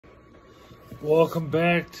Welcome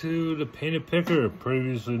back to the Painted Picker,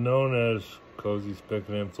 previously known as Cozy's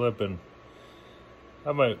Picking and Flipping.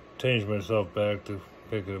 I might change myself back to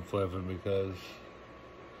Picking and Flipping because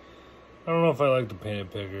I don't know if I like the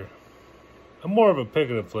Painted Picker. I'm more of a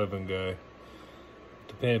Picking and Flipping guy.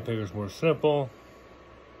 The Painted Picker is more simple.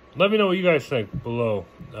 Let me know what you guys think below.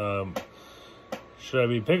 Should I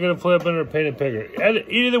be Picking and Flipping or Painted Picker?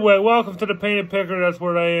 Either way, welcome to the Painted Picker. That's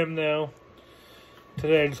where I am now.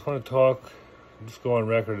 Today I just want to talk. Just go on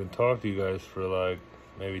record and talk to you guys for like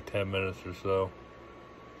maybe 10 minutes or so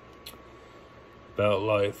about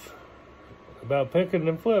life, about picking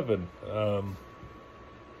and flipping.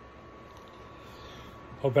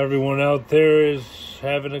 Hope everyone out there is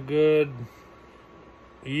having a good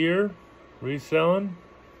year reselling.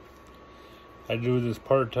 I do this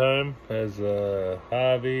part-time as a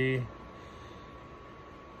hobby,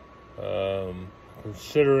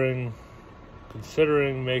 considering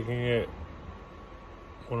making it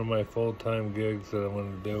one of my full-time gigs that I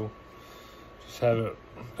want to do. Just haven't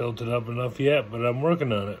built it up enough yet, but I'm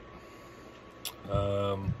working on it.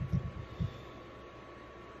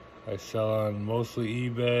 I sell on mostly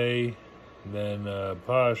eBay, and then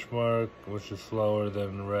Poshmark, which is slower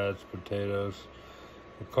than Rat's Potatoes.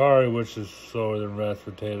 Mercari, which is slower than Rat's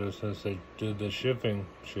Potatoes since they did the shipping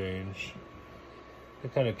change. They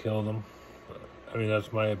kind of killed them. I mean,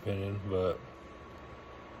 that's my opinion, but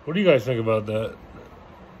what do you guys think about that?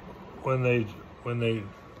 When they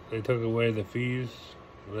took away the fees,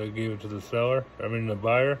 they gave it to the seller. I mean the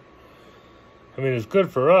buyer. I mean, it's good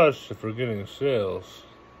for us if we're getting sales,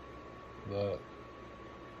 but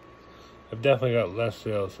I've definitely got less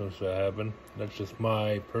sales since that happened. That's just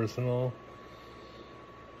my personal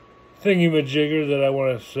thingy-majigger that I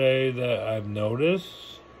want to say that I've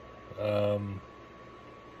noticed.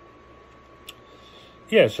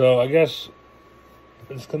 Yeah, so I guess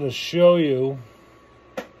it's going to show you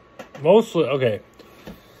mostly, okay.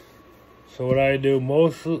 So what I do,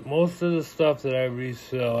 most of the stuff that I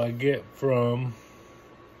resell, I get from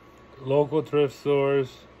local thrift stores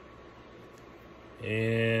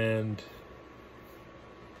and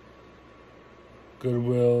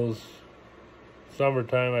Goodwills.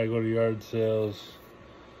 Summertime, I go to yard sales.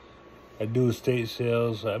 I do estate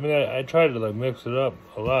sales. I mean, I try to like mix it up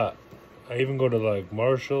a lot. I even go to like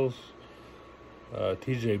Marshall's,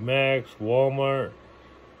 TJ Maxx, Walmart,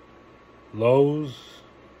 Lowe's,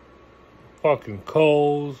 fucking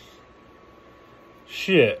Kohl's.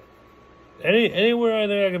 Shit. Anywhere I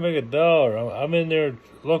think I can make $1, I'm in there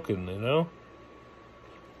looking, you know?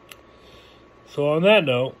 So on that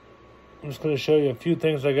note, I'm just going to show you a few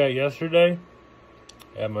things I got yesterday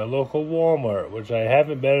at my local Walmart, which I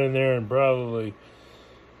haven't been in there in probably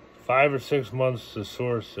 5 or 6 months to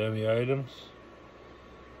source any items.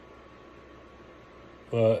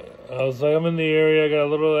 But I was like, I'm in the area, I got a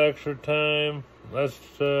little extra time. Let's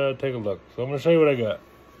take a look. So I'm going to show you what I got.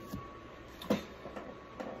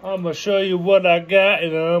 I'm going to show you what I got,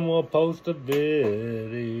 and I'm going to post a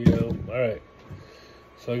video. Alright.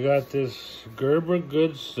 So I got this Gerber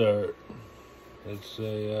Good Start. It's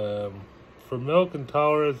a for milk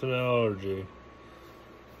intolerance and allergy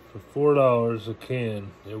for $4 a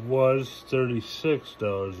can. It was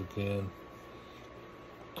 $36 a can.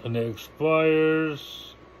 And it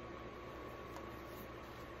expires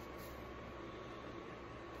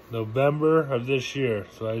November of this year.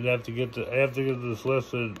 So I have to get this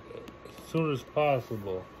listed as soon as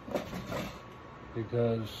possible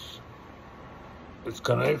because it's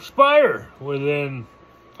gonna expire within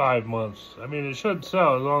 5 months. I mean, it should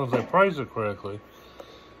sell as long as I price it correctly.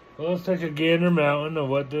 Well, let's take a gander mountain of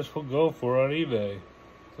what this will go for on eBay.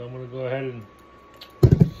 So I'm gonna go ahead and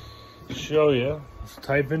show you. Let's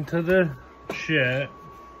type into the chat.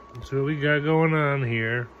 That's what we got going on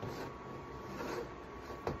here.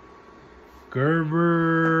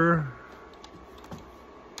 Gerber.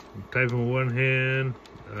 I'm typing with one hand,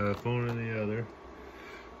 phone in the other.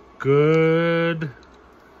 Good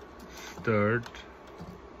Start.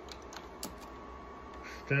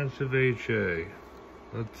 Extensive HA.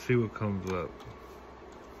 Let's see what comes up.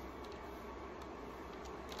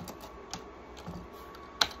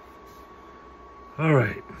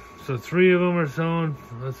 Alright, so 3 of them are selling.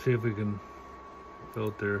 Let's see if we can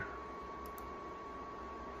filter.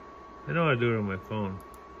 I know I do it on my phone.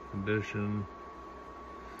 Condition.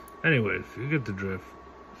 Anyways, you get the drift.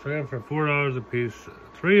 So I got for $4 a piece.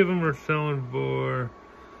 3 of them are selling for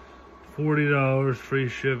 $40, free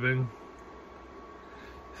shipping.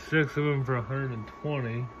 6 of them for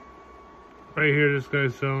 $120. Right here, this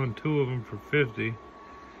guy's selling 2 of them for $50.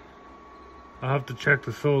 I'll have to check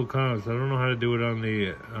the sold counts. I don't know how to do it on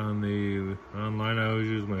the online. I always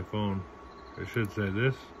use my phone. I should say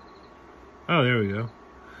this. Oh, there we go.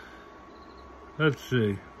 Let's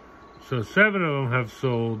see. So 7 of them have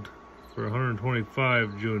sold for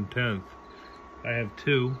 $125 June 10th. I have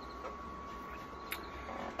 2.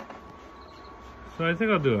 So I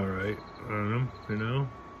think I'll do alright on them, you know.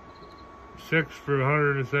 6 for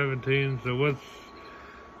 117. So what's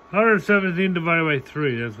 117 divided by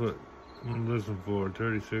 3? That's what I'm listening for.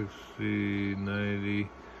 30, 60, 90,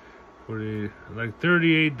 40, like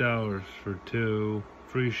 $38 for 2.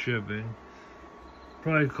 Free shipping.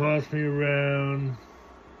 Probably cost me around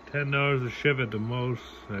 $10 to ship at the most.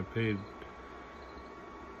 I paid.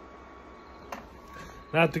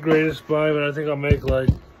 Not the greatest buy, but I think I'll make like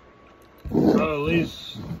at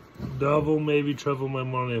least double, maybe triple my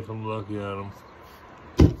money if I'm lucky on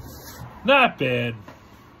them. Not bad.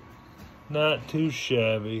 Not too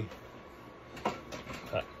shabby.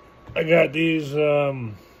 I got these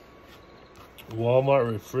Walmart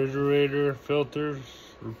refrigerator filters,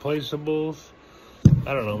 replaceables.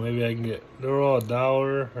 I don't know, maybe I can get, they're all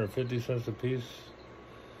 $1 or 50 cents a piece.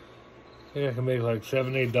 I think I can make like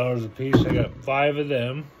 $7, $8 a piece. I got 5 of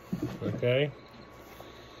them, okay?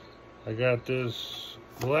 I got this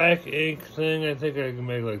black ink thing. I think I can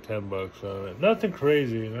make like 10 bucks on it. Nothing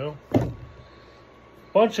crazy, you know?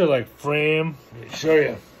 Bunch of like Fram. Let me show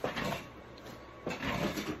you.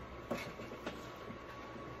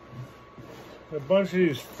 A bunch of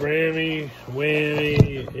these Frammy,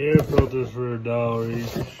 Whammy air filters for $1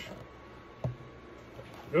 each.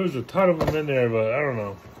 There was a ton of them in there, but I don't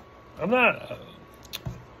know.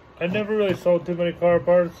 I never really sold too many car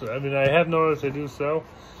parts. I mean, I have noticed I do sell.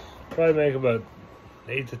 Probably make about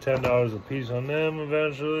 $8 to $10 a piece on them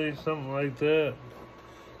eventually, something like that.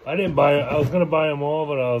 I was gonna buy them all,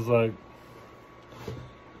 but I was like,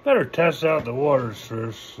 better test out the waters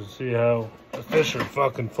first and see how the fish are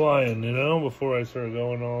fucking flying, you know, before I start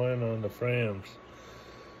going all in on the Frams.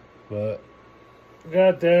 But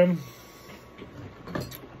got them.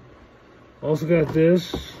 Also got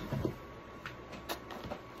this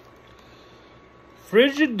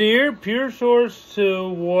Frigidaire Pure Source 2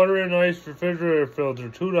 water and ice refrigerator filter,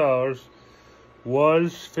 $2,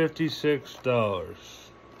 was $56.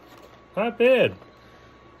 Not bad.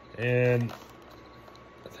 And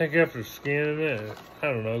I think after scanning it, I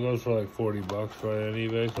don't know, it goes for like 40 bucks probably on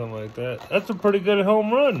eBay, something like that. That's a pretty good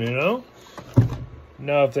home run, you know?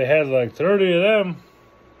 Now, if they had like 30 of them,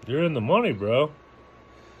 you're in the money, bro.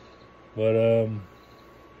 But,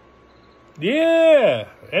 yeah.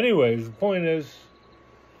 Anyways, the point is,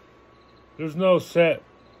 there's no set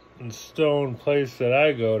in stone place that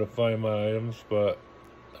I go to find my items, but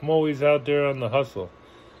I'm always out there on the hustle.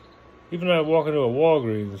 Even if I walk into a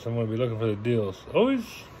Walgreens, I'm going to be looking for the deals. Always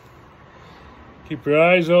keep your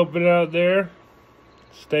eyes open out there.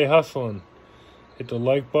 Stay hustling. Hit the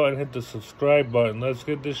like button, hit the subscribe button. Let's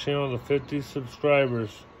get this channel to 50 subscribers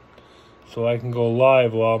so I can go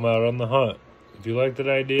live while I'm out on the hunt. If you like that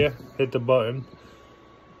idea, hit the button.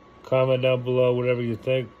 Comment down below whatever you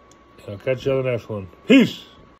think. I'll catch you on the next one. Peace!